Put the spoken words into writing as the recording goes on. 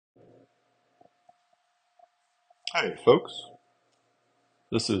Hey, folks.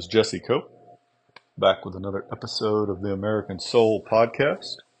 This is Jesse Cope, back with another episode of the American Soul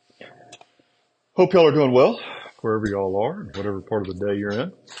Podcast. Hope y'all are doing well, wherever y'all are, and whatever part of the day you're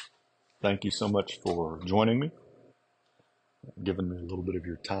in. Thank you so much for joining me, giving me a little bit of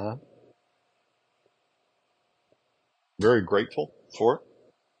your time. Very grateful for it.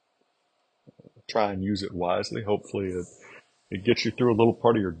 Try and use it wisely. Hopefully, it gets you through a little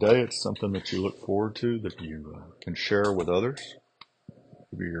part of your day. It's something that you look forward to, that you can share with others,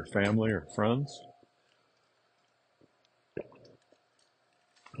 maybe your family or friends.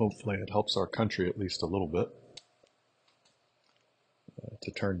 Hopefully, it helps our country at least a little bit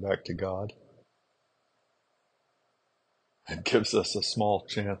to turn back to God. It gives us a small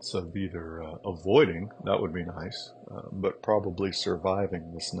chance of either avoiding, that would be nice, but probably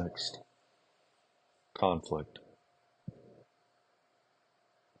surviving this next conflict.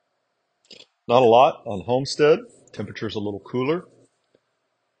 Not a lot on Homestead. Temperature's a little cooler.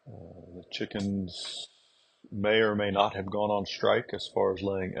 The chickens may or may not have gone on strike as far as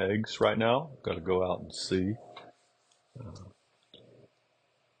laying eggs right now. Got to go out and see.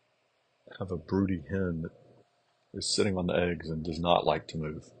 Have a broody hen that is sitting on the eggs and does not like to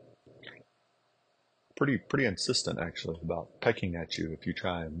move. Pretty insistent actually about pecking at you if you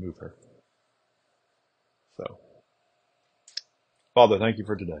try and move her. So, Father, thank you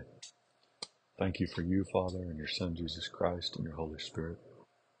for today. Thank you for you, Father, and your Son, Jesus Christ, and your Holy Spirit.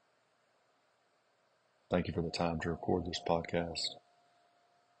 Thank you for the time to record this podcast.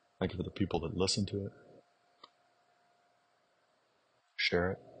 Thank you for the people that listen to it.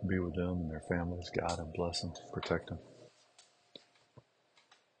 Share it, be with them and their families. Guide and bless them, protect them.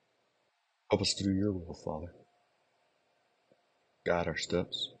 Help us to do your will, Father. Guide our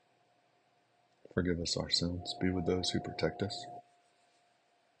steps. Forgive us our sins. Be with those who protect us,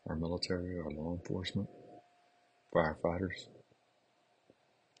 our military, our law enforcement, firefighters.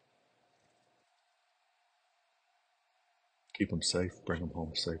 Keep them safe, bring them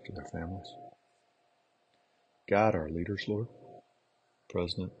home safe to their families. Guide our leaders, Lord,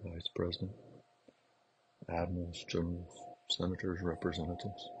 President, Vice President, admirals, generals, senators,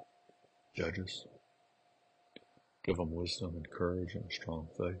 representatives, judges. Give them wisdom and courage and a strong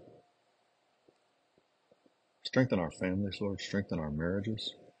faith. Strengthen our families, Lord. Strengthen our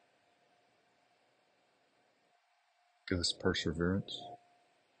marriages. Give us perseverance.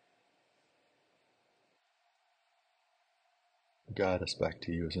 Guide us back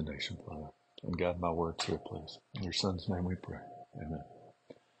to you as a nation, Father. And guide my words here, please. In your Son's name we pray. Amen.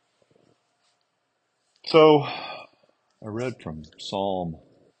 So, I read from Psalm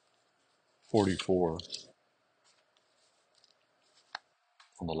 44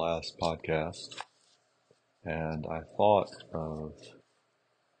 on the last podcast, and I thought of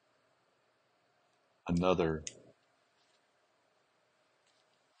another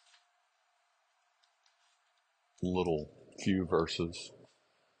little few verses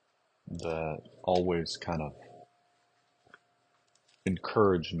that always kind of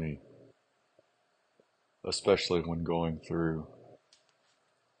encourage me, especially when going through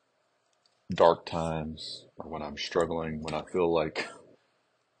dark times or when I'm struggling, when I feel like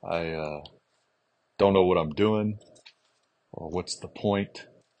I don't know what I'm doing or what's the point.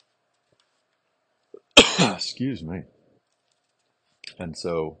 Excuse me. And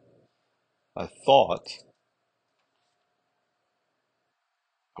so I thought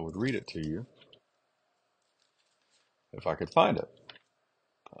I would read it to you if I could find it.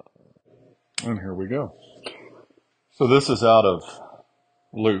 And here we go. So this is out of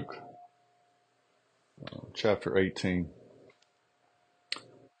Luke, chapter 18.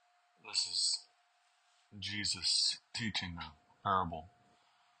 This is Jesus teaching a parable.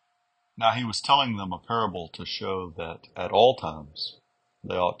 Now he was telling them a parable to show that at all times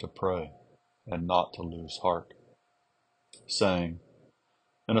they ought to pray and not to lose heart, saying,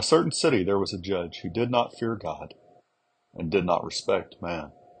 in a certain city there was a judge who did not fear God and did not respect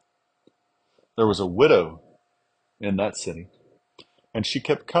man. There was a widow in that city, and she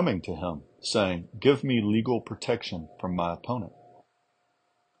kept coming to him, saying, give me legal protection from my opponent.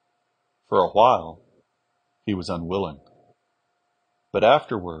 For a while he was unwilling, but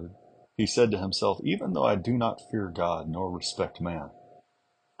afterward he said to himself, even though I do not fear God nor respect man,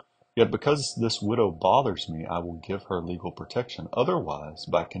 yet because this widow bothers me, I will give her legal protection. Otherwise,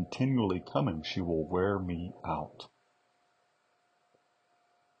 by continually coming, she will wear me out.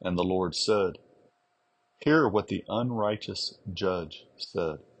 And the Lord said, hear what the unrighteous judge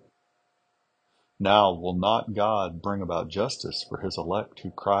said. Now will not God bring about justice for his elect who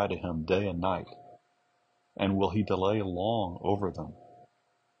cry to him day and night? And will he delay long over them?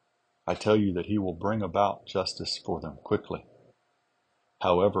 I tell you that he will bring about justice for them quickly.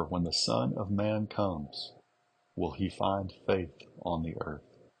 However, when the Son of Man comes, will he find faith on the earth?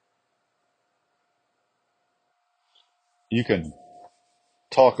 You can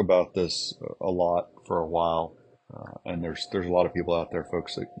talk about this a lot for a while, and there's a lot of people out there,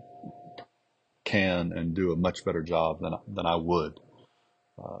 folks, that can and do a much better job than I would,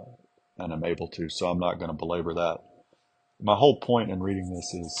 and I'm able to. So I'm not going to belabor that. My whole point in reading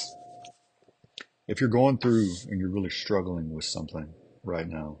this is, if you're going through and you're really struggling with something right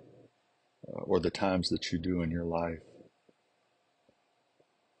now, or the times that you do in your life,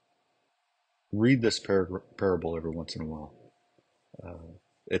 read this parable every once in a while.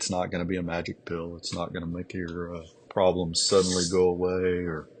 It's not going to be a magic pill. It's not going to make your problems suddenly go away,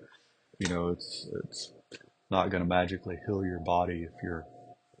 or it's not going to magically heal your body if you're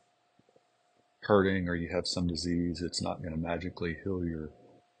hurting or you have some disease. It's not going to magically heal your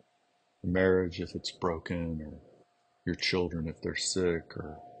marriage if it's broken, or your children if they're sick,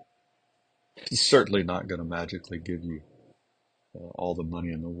 or it's certainly not going to magically give you all the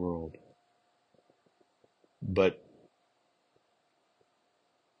money in the world. But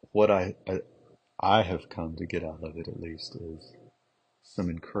what I have come to get out of it, at least, is some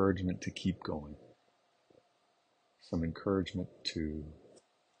encouragement to keep going, some encouragement to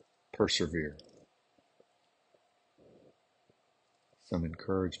persevere, some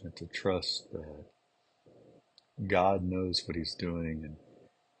encouragement to trust that God knows what he's doing, and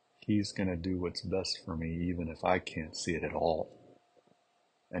he's going to do what's best for me, even if I can't see it at all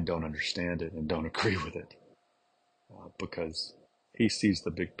and don't understand it and don't agree with it, because he sees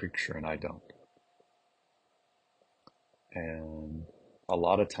the big picture and I don't. And a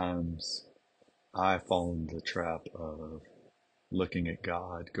lot of times I fall into the trap of looking at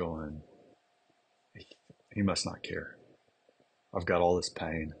God going, he must not care. I've got all this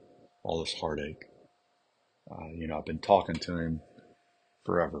pain, all this heartache. I've been talking to him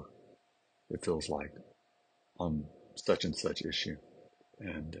forever, it feels like, on such and such issue.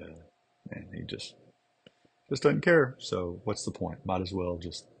 And he just doesn't care. So what's the point? Might as well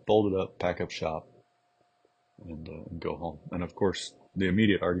just fold it up, pack up shop, and go home. And of course, the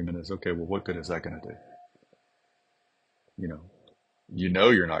immediate argument is, okay, well, what good is that going to do?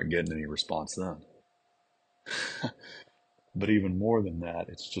 You're not getting any response then. But even more than that,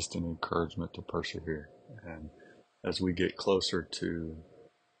 it's just an encouragement to persevere. And as we get closer to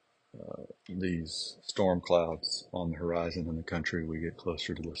these storm clouds on the horizon in the country, we get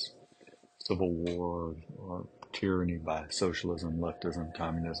closer to this civil war or tyranny by socialism, leftism,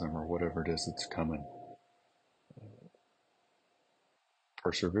 communism, or whatever it is that's coming.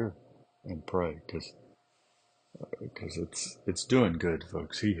 Persevere and pray, because it's doing good,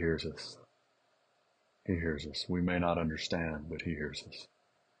 folks. He hears us. He hears us. We may not understand, but he hears us.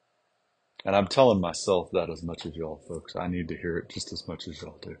 And I'm telling myself that as much as y'all, folks. I need to hear it just as much as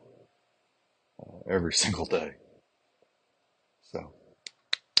y'all do, every single day. So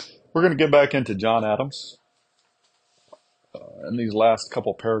we're going to get back into John Adams. In these last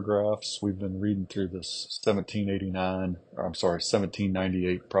couple paragraphs, we've been reading through this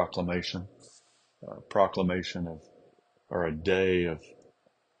 1798 proclamation of, or a day of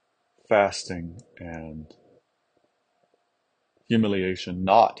fasting and humiliation,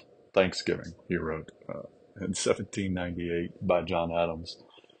 not Thanksgiving, he wrote in 1798 by John Adams.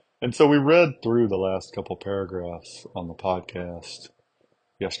 And so we read through the last couple paragraphs on the podcast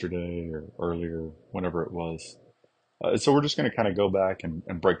yesterday or earlier, whenever it was. So we're just going to kind of go back and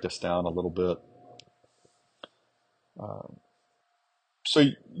break this down a little bit. So,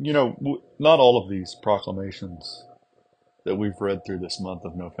 not all of these proclamations that we've read through this month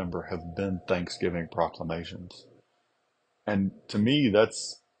of November have been Thanksgiving proclamations. And to me,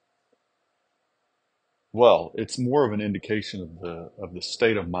 it's more of an indication of the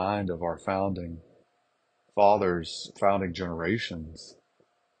state of mind of our founding fathers, founding generations.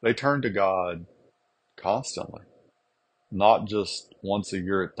 They turned to God constantly, not just once a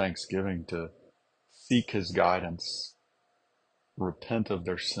year at Thanksgiving to seek his guidance, repent of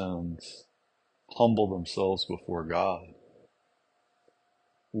their sins, humble themselves before God.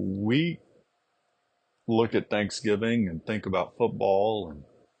 We look at Thanksgiving and think about football and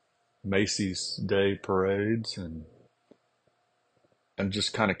Macy's Day parades and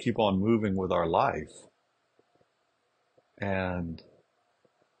just kind of keep on moving with our life. And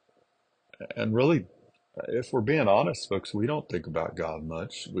really, if we're being honest, folks, we don't think about God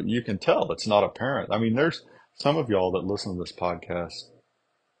much. But you can tell it's not apparent. I mean, there's some of y'all that listen to this podcast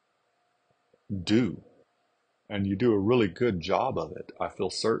do, and you do a really good job of it, I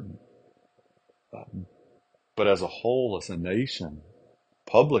feel certain. But as a whole, as a nation,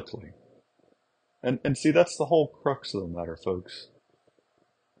 publicly. And see, that's the whole crux of the matter, folks.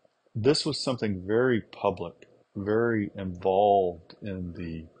 This was something very public, very involved in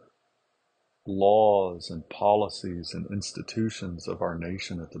the laws and policies and institutions of our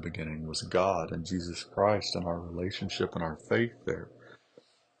nation at the beginning was God and Jesus Christ and our relationship and our faith there.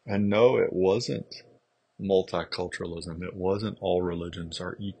 And no, it wasn't multiculturalism. It wasn't all religions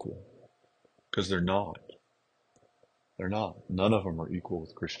are equal, because they're not. They're not. None of them are equal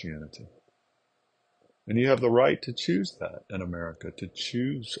with Christianity. And you have the right to choose that in America, to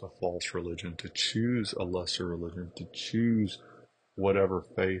choose a false religion, to choose a lesser religion, to choose whatever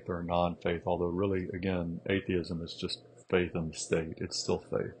faith or non-faith, although really, again, atheism is just faith in the state. It's still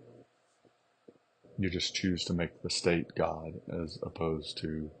faith. You just choose to make the state God as opposed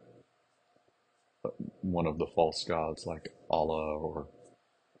to one of the false gods like Allah or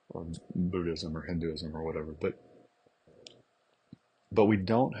Buddhism or Hinduism or whatever. But we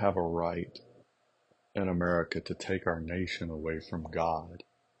don't have a right in America to take our nation away from God,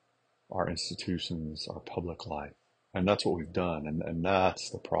 our institutions, our public life. And that's what we've done. And that's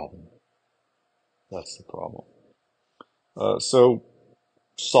the problem. That's the problem. So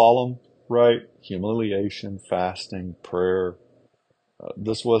solemn, right? Humiliation, fasting, prayer.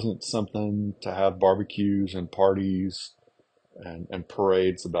 This wasn't something to have barbecues and parties and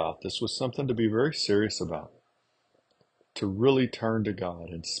parades about. This was something to be very serious about, to really turn to God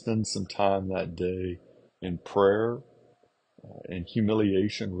and spend some time that day in prayer and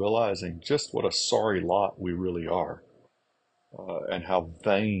humiliation, realizing just what a sorry lot we really are, and how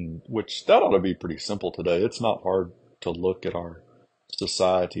vain, which that ought to be pretty simple today. It's not hard to look at our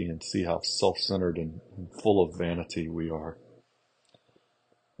society and see how self-centered and full of vanity we are.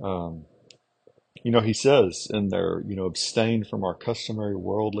 Um, he says in there, abstain from our customary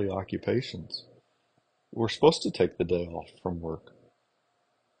worldly occupations. We're supposed to take the day off from work,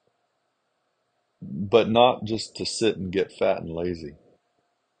 but not just to sit and get fat and lazy.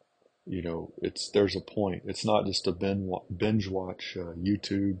 There's a point. It's not just to binge watch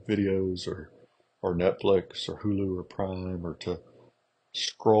YouTube videos or Netflix or Hulu or Prime, or to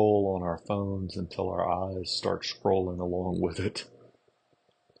scroll on our phones until our eyes start scrolling along with it.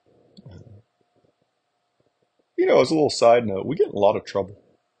 As a little side note, we get in a lot of trouble.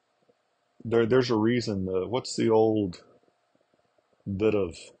 There's a reason. What's the old bit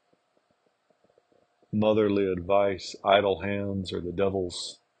of motherly advice? Idle hands are the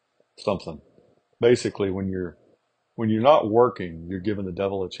devil's something. Basically, when you're not working, you're giving the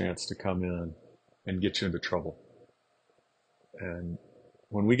devil a chance to come in and get you into trouble. And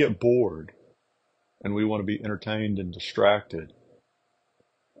when we get bored and we want to be entertained and distracted,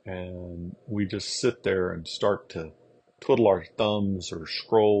 and we just sit there and start to twiddle our thumbs or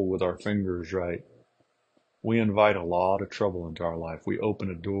scroll with our fingers, right? We invite a lot of trouble into our life. We open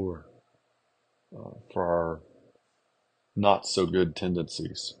a door for our not so good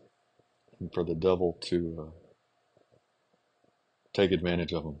tendencies and for the devil to take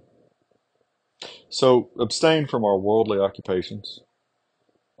advantage of them. So abstain from our worldly occupations.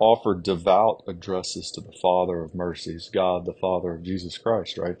 Offer devout addresses to the Father of mercies, God the Father of Jesus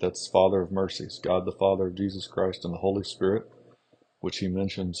Christ, right? That's Father of mercies, God the Father of Jesus Christ, and the Holy Spirit, which he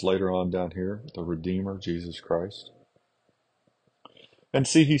mentions later on down here, the Redeemer, Jesus Christ. And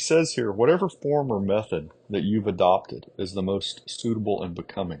see, he says here, whatever form or method that you've adopted is the most suitable and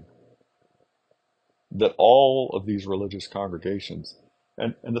becoming. That all of these religious congregations,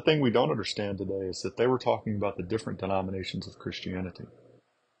 and the thing we don't understand today is that they were talking about the different denominations of Christianity.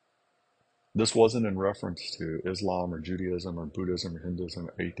 This wasn't in reference to Islam or Judaism or Buddhism or Hinduism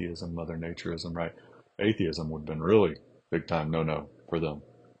or atheism, Mother Natureism, right? Atheism would have been really big time no-no for them.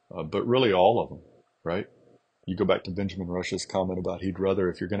 But really all of them, right? You go back to Benjamin Rush's comment about he'd rather,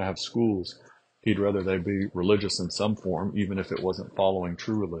 if you're going to have schools, he'd rather they be religious in some form, even if it wasn't following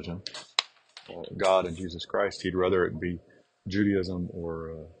true religion, God and Jesus Christ. He'd rather it be Judaism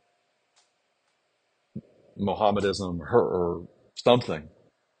or Mohammedism or something,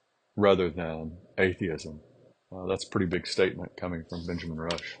 rather than atheism. That's a pretty big statement coming from Benjamin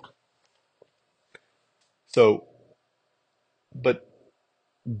Rush. So, but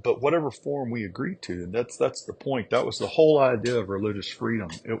whatever form we agree to, and that's the point. That was the whole idea of religious freedom.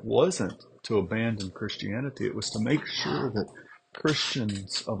 It wasn't to abandon Christianity. It was to make sure that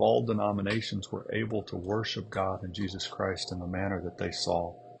Christians of all denominations were able to worship God and Jesus Christ in the manner that they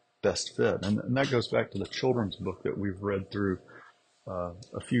saw best fit. And that goes back to the children's book that we've read through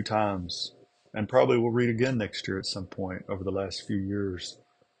a few times, and probably we'll read again next year at some point over the last few years,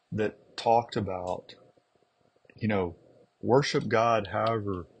 that talked about, worship God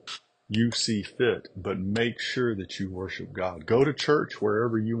however you see fit, but make sure that you worship God. Go to church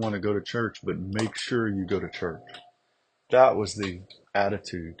wherever you want to go to church, but make sure you go to church. That was the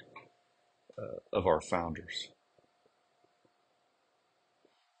attitude of our founders.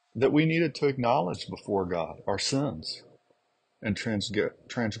 That we needed to acknowledge before God our sins and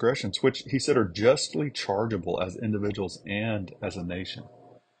transgressions, which he said are justly chargeable as individuals and as a nation.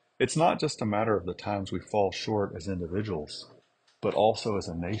 It's not just a matter of the times we fall short as individuals, but also as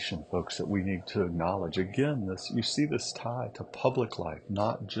a nation, folks, that we need to acknowledge. Again, you see this tie to public life,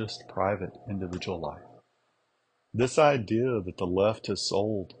 not just private individual life. This idea that the left has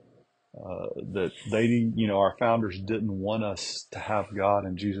sold, that our founders didn't want us to have God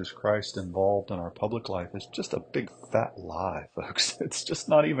and Jesus Christ involved in our public life is just a big fat lie, folks. It's just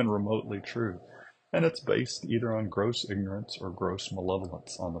not even remotely true. And it's based either on gross ignorance or gross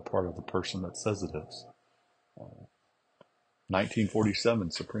malevolence on the part of the person that says it is.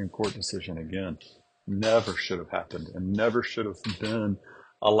 1947 Supreme Court decision, again, never should have happened and never should have been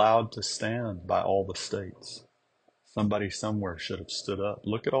allowed to stand by all the states. Somebody somewhere should have stood up.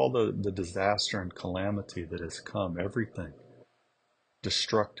 Look at all the disaster and calamity that has come, everything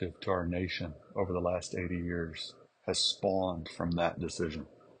destructive to our nation over the last 80 years has spawned from that decision.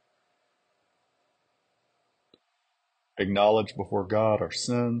 Acknowledge before God our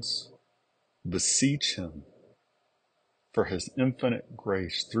sins, beseech him for his infinite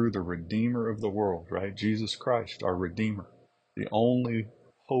grace through the Redeemer of the world, right? Jesus Christ, our Redeemer, the only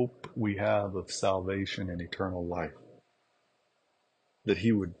hope we have of salvation and eternal life. That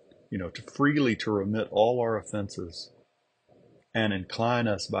he would, to remit all our offenses and incline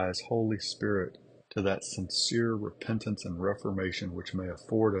us by his Holy Spirit to that sincere repentance and reformation which may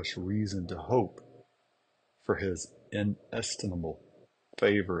afford us reason to hope for his inestimable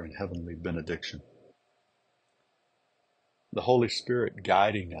favor and heavenly benediction. The Holy Spirit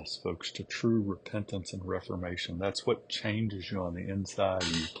guiding us, folks, to true repentance and reformation. That's what changes you on the inside.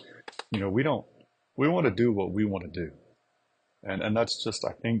 We want to do what we want to do. And that's just,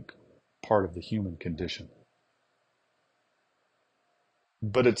 I think, part of the human condition.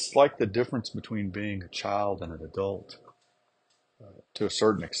 But it's like the difference between being a child and an adult. To a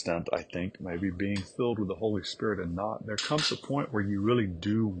certain extent, I think, maybe being filled with the Holy Spirit and not. There comes a point where you really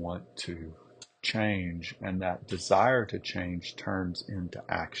do want to change, and that desire to change turns into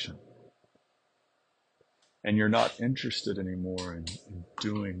action. And you're not interested anymore in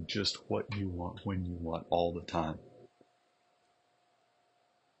doing just what you want, when you want, all the time.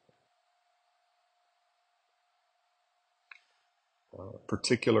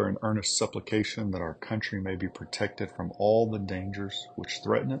 Particular and earnest supplication that our country may be protected from all the dangers which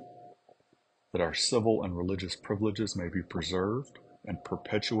threaten it, that our civil and religious privileges may be preserved and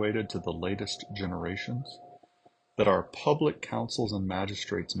perpetuated to the latest generations, that our public councils and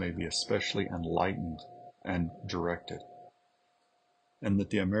magistrates may be especially enlightened and directed, and that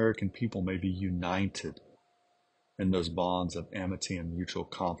the American people may be united in those bonds of amity and mutual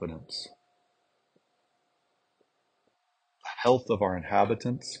confidence. The health of our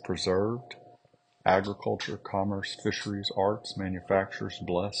inhabitants preserved, agriculture, commerce, fisheries, arts, manufactures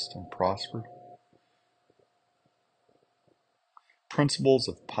blessed and prospered. Principles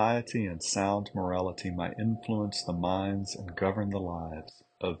of piety and sound morality might influence the minds and govern the lives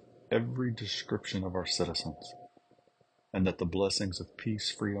of every description of our citizens, and that the blessings of peace,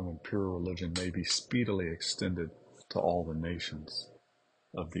 freedom, and pure religion may be speedily extended to all the nations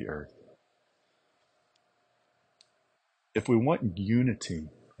of the earth. If we want unity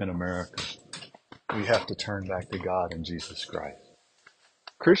in America, we have to turn back to God and Jesus Christ.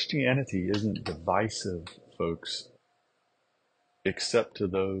 Christianity isn't divisive, folks, except to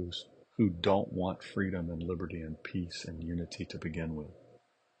those who don't want freedom and liberty and peace and unity to begin with.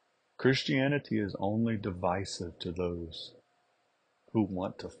 Christianity is only divisive to those who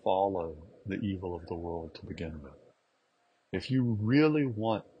want to follow the evil of the world to begin with. If you really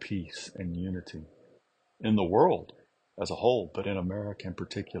want peace and unity in the world as a whole, but in America in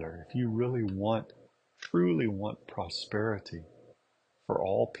particular, if you really truly want prosperity for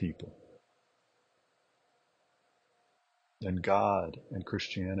all people, then God and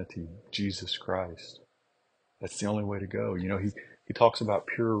Christianity, Jesus Christ, that's the only way to go. He talks about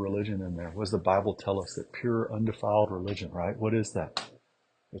pure religion in there. What does the Bible tell us? That pure, undefiled religion, right? What is that?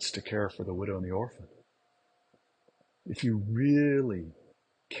 It's to care for the widow and the orphan. If you really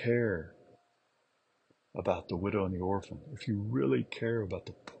care about the widow and the orphan, if you really care about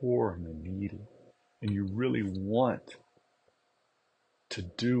the poor and the needy, and you really want to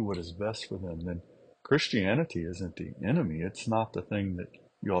do what is best for them, then Christianity isn't the enemy. It's not the thing that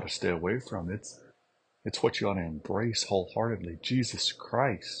you ought to stay away from. It's what you ought to embrace wholeheartedly. Jesus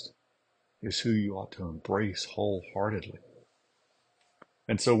Christ is who you ought to embrace wholeheartedly.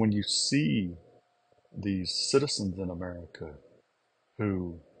 And so when you see these citizens in America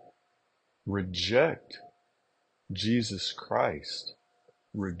who reject Jesus Christ,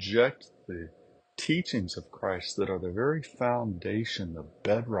 reject the teachings of Christ that are the very foundation, the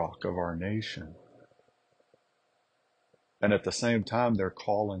bedrock of our nation, and at the same time they're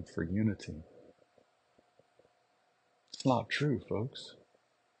calling for unity, it's not true, folks.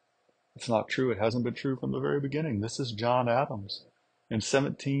 It's not true. It hasn't been true from the very beginning. This is John Adams in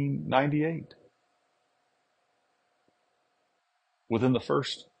 1798. Within the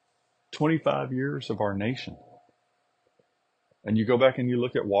first 25 years of our nation. And you go back and you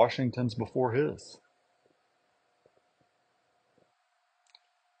look at Washington's before his.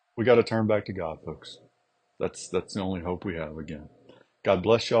 We got to turn back to God, folks. That's the only hope we have again. God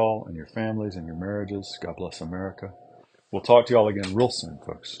bless y'all and your families and your marriages. God bless America. We'll talk to y'all again real soon,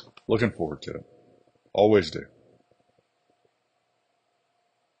 folks. Looking forward to it. Always do.